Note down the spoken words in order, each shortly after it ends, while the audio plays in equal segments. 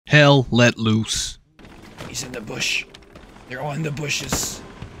Hell let loose. He's in the bush. They're all in the bushes.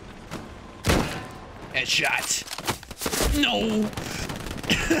 Headshot. No.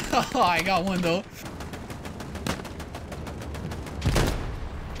 Oh, I got one though.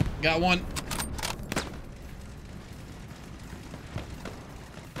 Got one.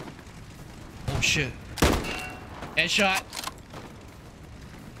 Oh shit. Headshot.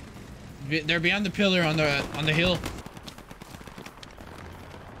 They're behind the pillar on the hill.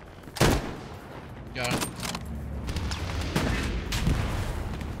 Got him.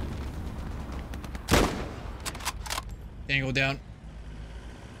 Tango down.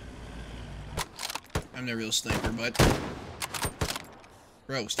 I'm the real sniper, but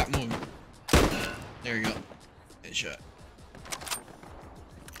bro, stop moving. There you go. Headshot.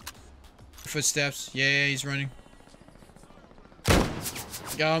 Footsteps. Yeah, he's running.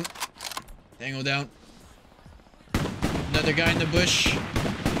 Got him. Tango down. Another guy in the bush.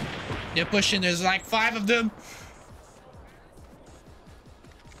 They're pushing. There's like 5 of them.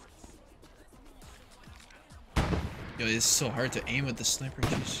 Yo, it's so hard to aim with the sniper.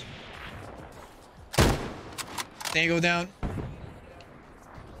 Jeez. Tango down.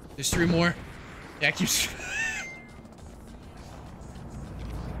 There's 3 more. Yeah, keeps.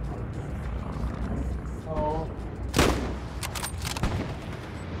 Oh.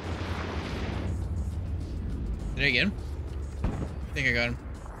 Did I get him? I think I got him.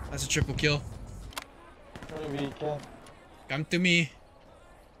 That's a triple kill. Maybe you can. Come to me.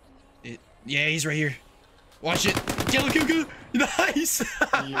 Yeah, he's right here. Watch it. Kill him, kill him. Nice.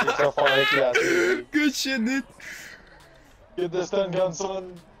 Good shit, dude. Get this stun gun,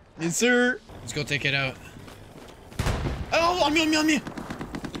 son. Yes, sir. Let's go take it out. Oh, on me, on me.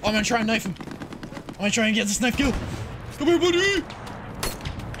 Oh, I'm gonna try and knife him. I'm gonna try and get this knife kill. Come here, buddy.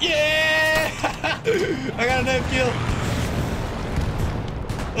 Yeah! I got a knife kill.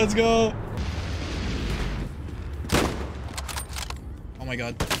 Let's go. Oh my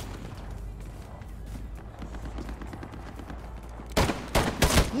god.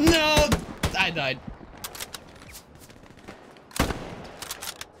 No! I died.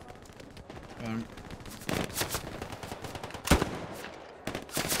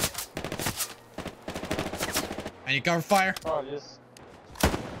 I need cover fire. Oh, yes.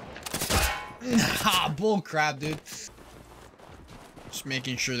 Ah, bull crap, dude. Just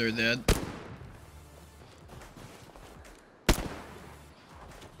making sure they're dead. I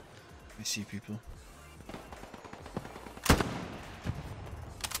see people.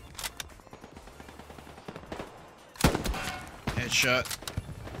 Headshot.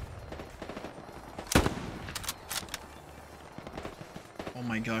 Oh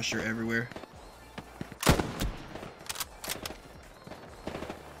my gosh, they're everywhere.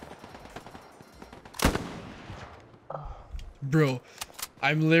 Bro,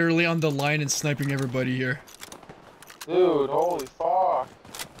 I'm literally on the line and sniping everybody here. Dude, holy fuck.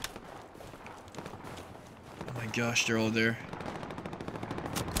 Oh my gosh, they're all there.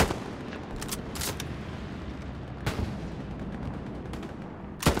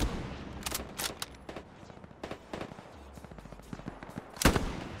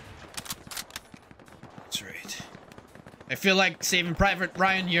 That's right. I feel like saving Private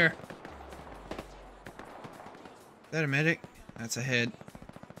Ryan here. Is that a medic? That's a head.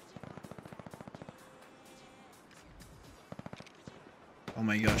 Oh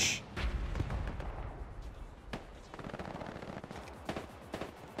my gosh.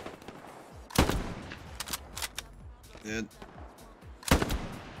 Dead.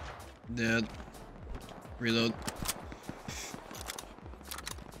 Dead. Reload.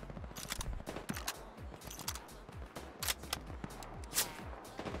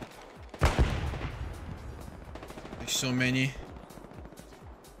 There's so many.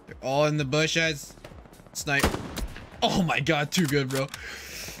 They're all in the bushes. Snipe. Oh my god, too good, bro.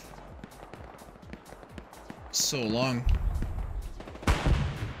 So long.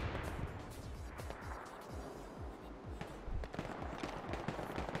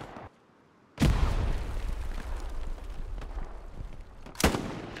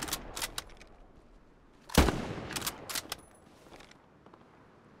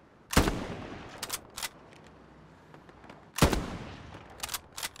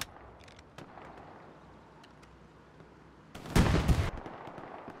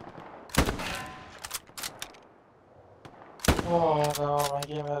 Oh no, my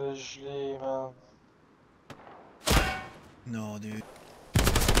game had a gelé, man. No, dude.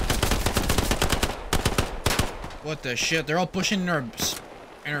 What the shit? They're all pushing in our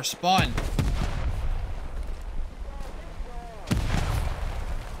spawn.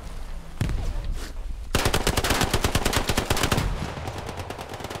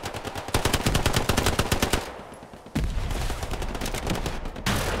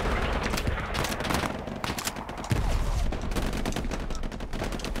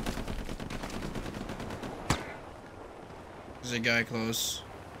 guy close.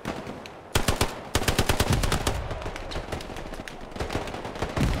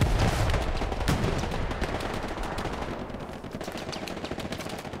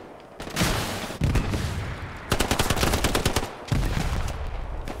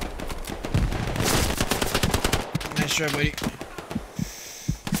 Nice try, buddy.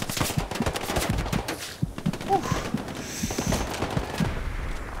 Whew.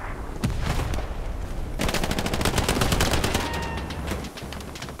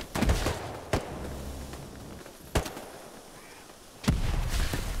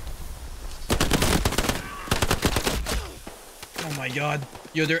 Oh my god.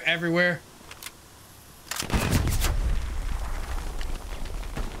 Yo, they're everywhere.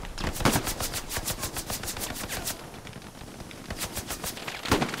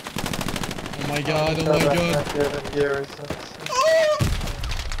 Oh my god, oh my god. Oh!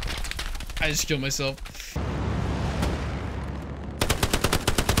 I just killed myself.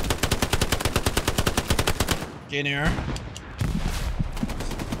 Get in here.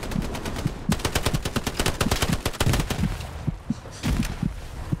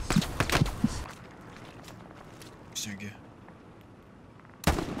 Thank you.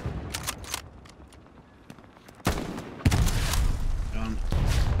 Done.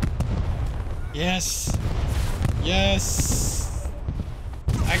 Yes. Yes.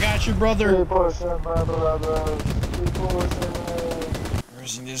 I got you, brother. Keep pushing, my brother. Keep pushing.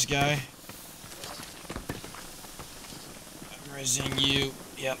 Raising this guy. I'm raising you.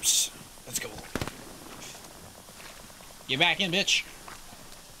 Yeps. Let's go. Get back in, bitch.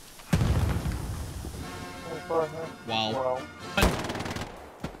 Wow.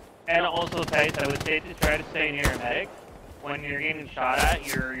 And also, Tice, I would say to try to stay near a medic. When you're getting shot at,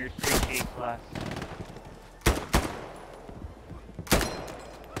 your streak takes less.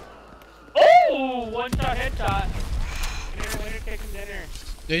 Oh! One shot headshot. Winner taking dinner.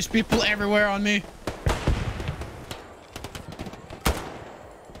 There's people everywhere on me.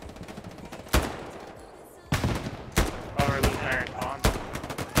 Oh, we're losing our spawn.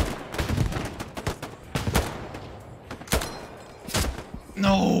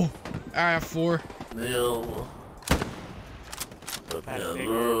 No. I have 4. Neil.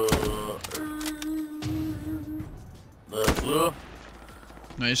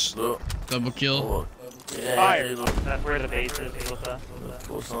 Nice. Double kill. Fire. That's where the base is.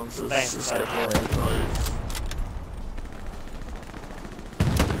 Thanks,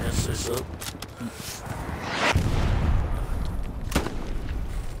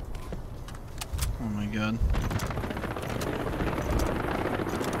 Oh my god.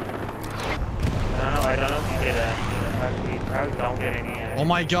 I don't know if you get that. Probably don't get any. Oh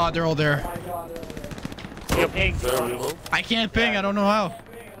my god, they're all there. Yo, ping. I can't ping, I don't know how.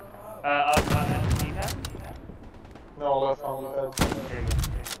 Up, D-pad? No, left on the head. There you go.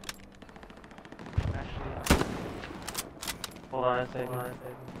 Actually, hold on a second.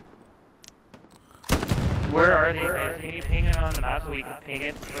 Where are these guys? Can you ping it on the map so we can ping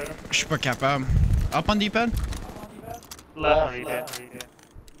it for them? Je suis pas capable. Up on D-pad? Left on D-pad.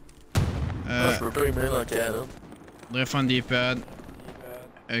 Left on D-pad.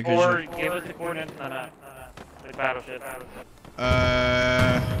 Or give us the coordinates on the map. Like battleship.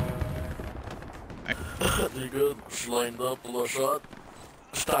 Det är good. Slined up a little shot.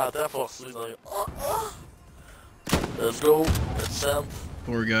 Start that for us. Like, let's go. Let's send.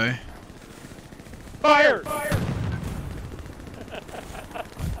 Poor guy. Fire!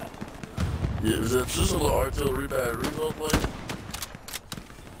 Yeah, is that just a little artillery battery reload like?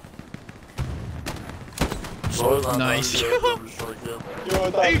 So it's Nice.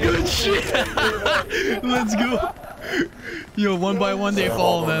 Like Hey, good shit. Let's go. Yo, one by one they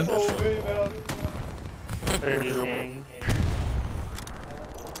fall, man.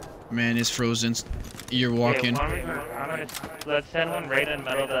 Man, it's frozen. You're walking. Let's send one right in the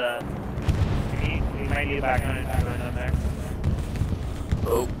middle of the... We might need a back on it down there.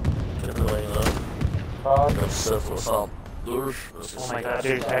 Oh, get the lane up. That's set for some doors. Oh my god,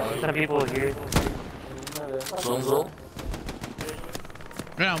 there's actually some people here. Sunzel.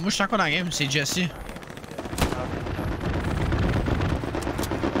 Não, mostra com a game, se Jesse.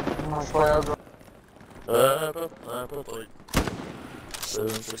 I put like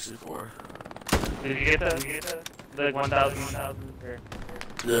 764. Did you get that? The 1,000?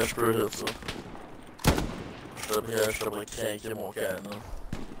 Yeah, screw it, so. Yeah, I can't get more cat now.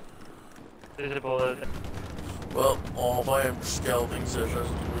 There's a bullet. Well, all my scouting sessions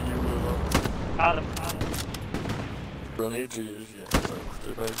with you move On them. Run AGs, yeah, so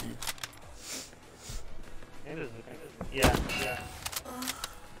they're back Yeah.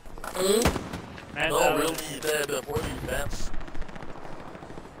 no, really, that more than events.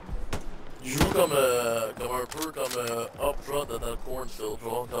 Il joue comme un peu comme up front dans le cornfield,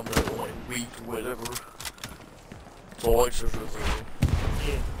 genre comme wheat ou whatever. Tu vas voir que je veux dire.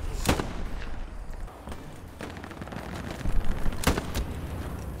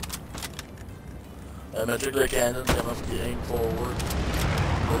 Mais check le cannon, comment il aim forward.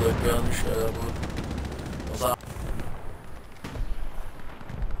 Pour le gun jusqu'à là-bas. On s'en...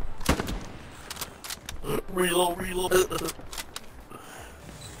 Reload.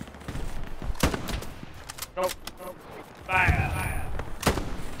 Go. Fire.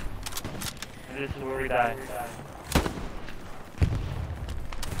 And this is where we die.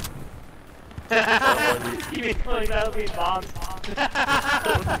 You mean like that'll be bombs?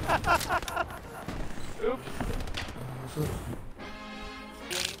 Oops.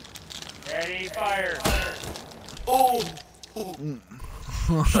 Ready, fire. Oh!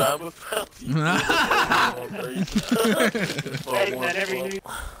 Shama party.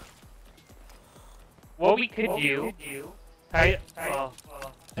 What we could do, Tyson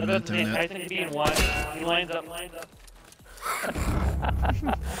to be in one, he lines up.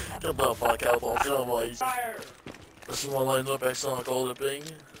 Get the fuck out of here, boys. This is one line up, excellent call the ping.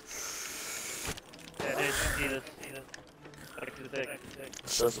 Yeah, see this.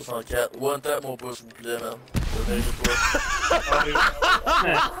 Ça, 64. One tap, mon pouce, s'il vous plaît, man.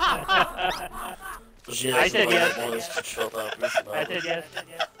 I said yes. I said yes.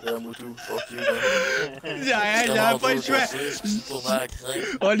 Yeah, Moutou, fuck you, man. J'avais pas le choix.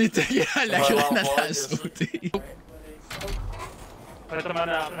 On était à la grenade à sauter. Put them on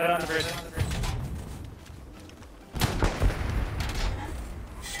the bridge.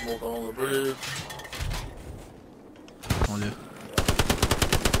 Smoke on the bridge. On l'a.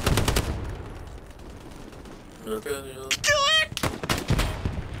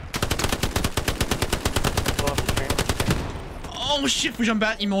 Oh shit, faut que je me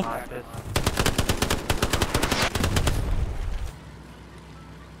batte, ils m'ont...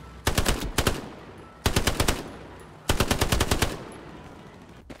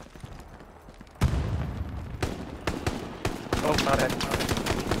 Oh, not it.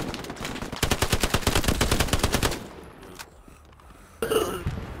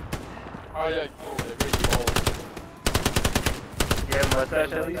 Oh yeah, cool. Yeah,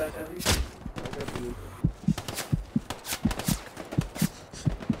 mustache at least.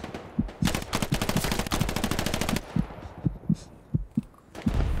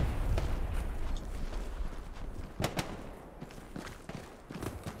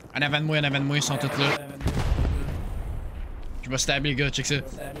 En avant de moi, ils sont tous là. Je vais stabber les gars, check ça.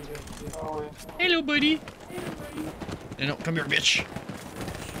 Hello buddy! No, come here bitch!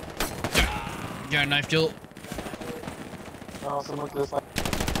 Got a knife kill. Non, c'est moi qui laisse la...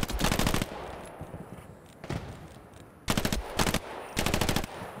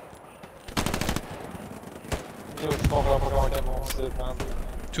 Yo, je comprends pas comment t'es mon site, man.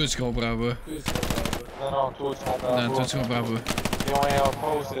 Toi tu comprends pas. Non, toi tu comprends pas. Non, toi tu comprends pas. Ils ont un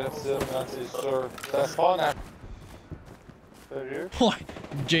outpost, c'est site, man, c'est sûr. Ça spawn à... Sérieux? Ouais!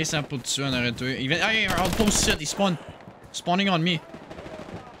 Jason pour tuer en arrêt de tuer. Il vient... Hey, un outpost set, il spawn. Spawning on me.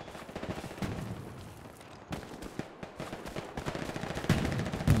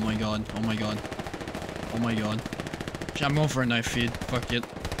 Oh my god, oh my god. Oh my god. I'm going for a knife feed, fuck it.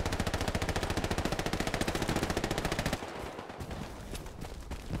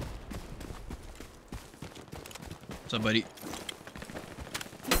 What's up, buddy?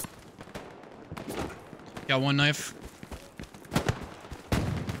 Got one knife.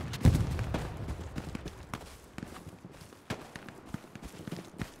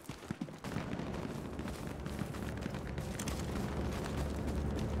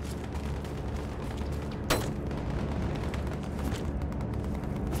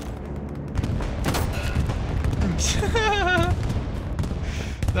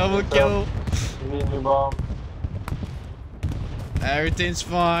 Double kill. Everything's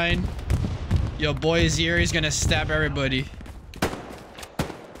fine. Your boy is here. He's gonna stab everybody.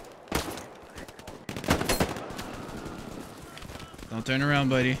 Don't turn around,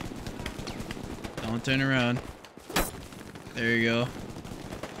 buddy. Don't turn around. There you go.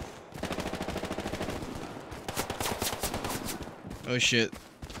 Oh shit.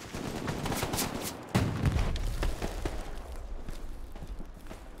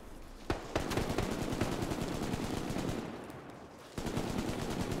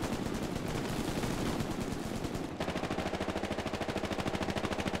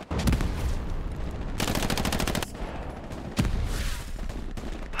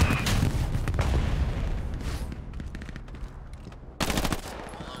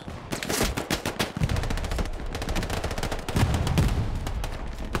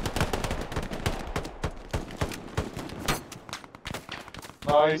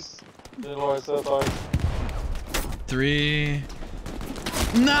 Nice. Bien joué ça, Ty. 3.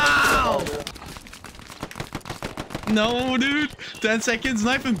 No! No, dude. 10 seconds.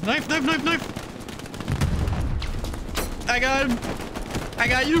 Knife him. Knife. I got him. I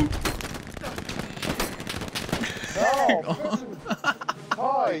got you. Non!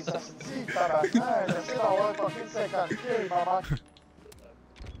 Ty, ça se dit, tabarnak. J'essaie d'avoir fucking 50 kills, maman.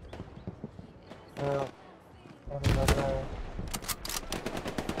 Oh,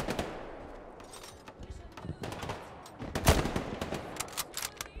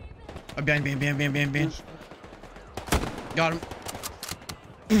 behind. Got him.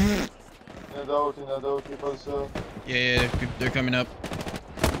 Il y en a d'autres, il est pas ça. Yeah, they're coming up.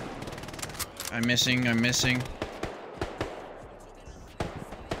 I'm missing.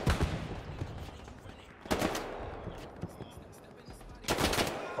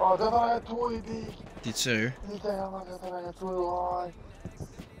 Oh, devant toi, Big. T'es sûr? Littéralement devant toi, ouais.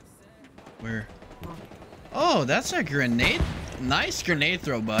 Where? Oh, that's a grenade. Nice grenade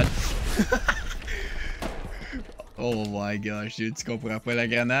throw, bud. Oh my gosh, dude, tu comprends pas la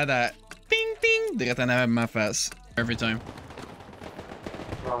grenade à ping direct en avant de ma face. Every time.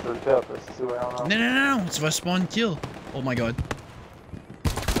 Non, je le fais après, si ouais, Non, tu vas spawn kill. Oh my god.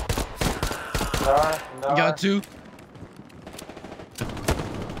 Non. Got 2.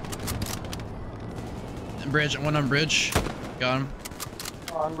 Bridge, one on bridge. Got him.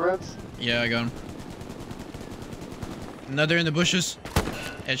 On bridge? Yeah, I got him. Another in the bushes.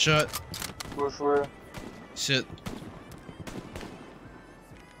 Headshot. Bush where? Sit.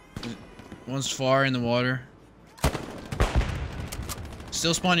 One's far in the water.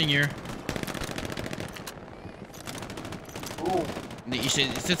 Still spawning here. Ooh.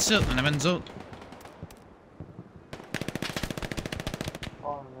 Sit still, en avant nous autres.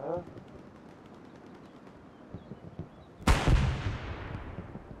 Oh, no.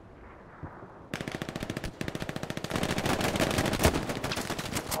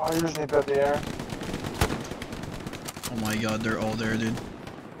 Oh, je n'ai pas des un. Oh my god, they're all there, dude.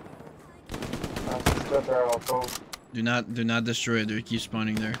 Ah, c'est pas there, I'll go. Do not destroy it, dude. Keep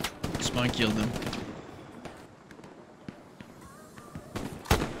spawning there. Spawn kill them.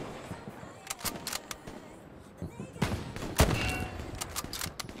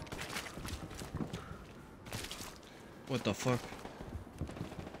 What the fuck?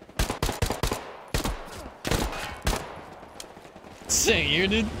 Sérieux,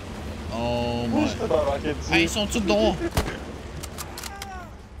 dude? Oh my. Ah, ils sont tous dehors.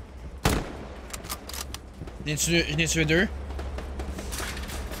 Je n'ai tué 2.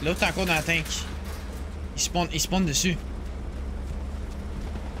 L'autre est encore dans la tank. Il spawn dessus.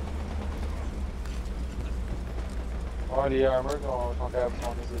 Oh, les armors sont capables de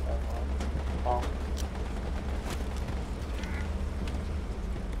monter ces tanks. Oh.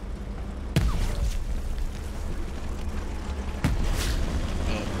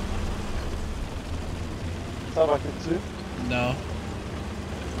 Ça va dessus? Non.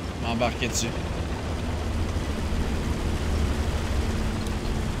 M'embarquer dessus.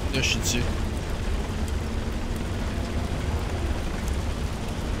 Là, je suis dessus.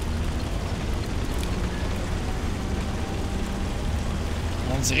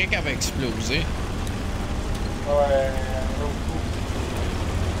 On dirait qu'elle va exploser. Ouais,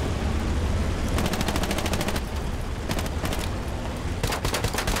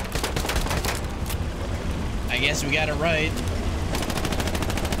 I guess we got it right.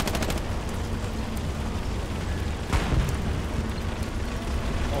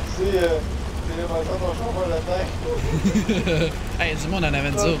 merci, c'est l'impression qu'on change la tête. Hey, du monde en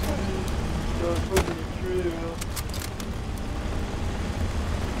avant de ça.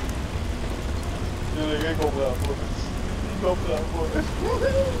 Le gars comprend pas. Il comprend pas.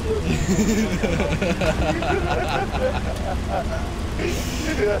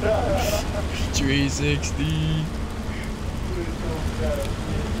 360.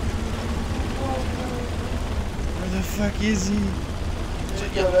 Where the fuck is he?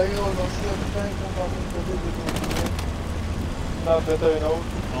 Non, peut-être un autre.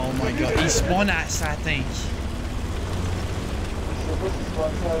 Oh my god, il spawn à sa tank. Je sais pas si c'est pas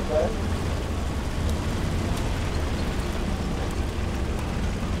ça à faire.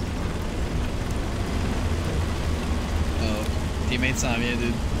 Oh, teammate s'en vient,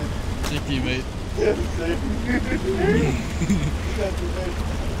 dude. Check teammate. C'est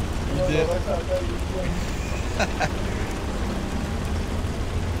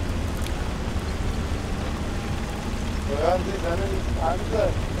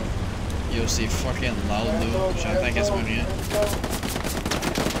Yo, c'est fucking loud là. J'entends quasiment rien.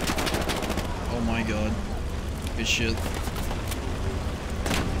 Oh my god. Good shit.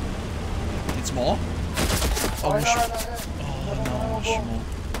 T'es-tu mort? Oh, moi, je suis... Oh non, je suis mort.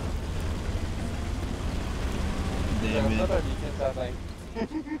 Damn it.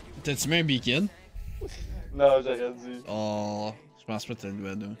 T'as-tu mis un beacon? Non, j'aurais dû. Oh, je pense pas que t'as le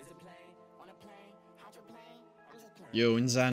droit de. Yo, Inzan.